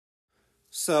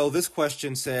So this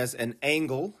question says an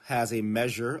angle has a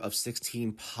measure of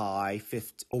 16 pi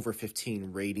over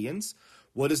 15 radians.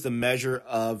 What is the measure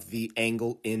of the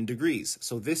angle in degrees?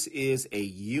 So this is a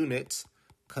unit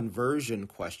conversion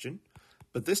question.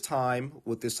 But this time,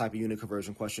 with this type of unit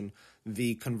conversion question,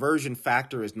 the conversion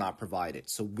factor is not provided.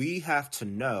 So we have to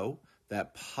know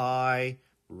that pi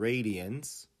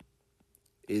radians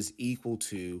is equal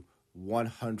to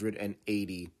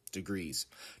 180 degrees.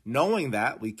 Knowing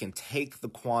that, we can take the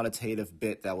quantitative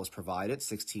bit that was provided,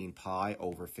 16 pi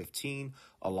over 15,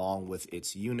 along with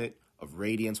its unit of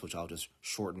radians, which I'll just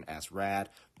shorten as rad,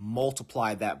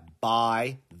 multiply that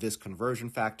by this conversion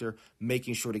factor,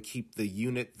 making sure to keep the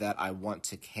unit that I want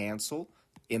to cancel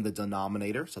in the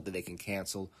denominator so that they can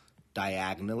cancel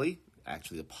diagonally.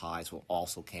 Actually, the pi's will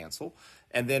also cancel.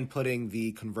 And then putting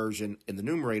the conversion in the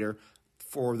numerator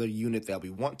for the unit that we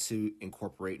want to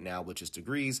incorporate now, which is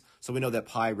degrees. So we know that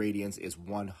pi radians is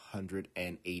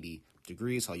 180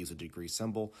 degrees. So I'll use a degree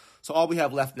symbol. So all we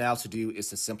have left now to do is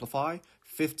to simplify.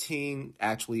 15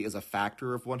 actually is a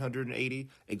factor of 180.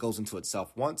 It goes into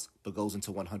itself once, but goes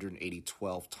into 180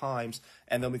 12 times.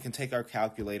 And then we can take our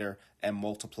calculator and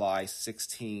multiply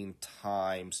 16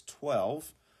 times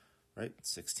 12, right?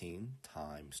 16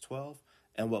 times 12.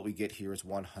 And what we get here is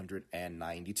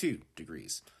 192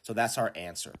 degrees. So that's our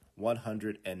answer,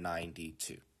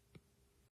 192.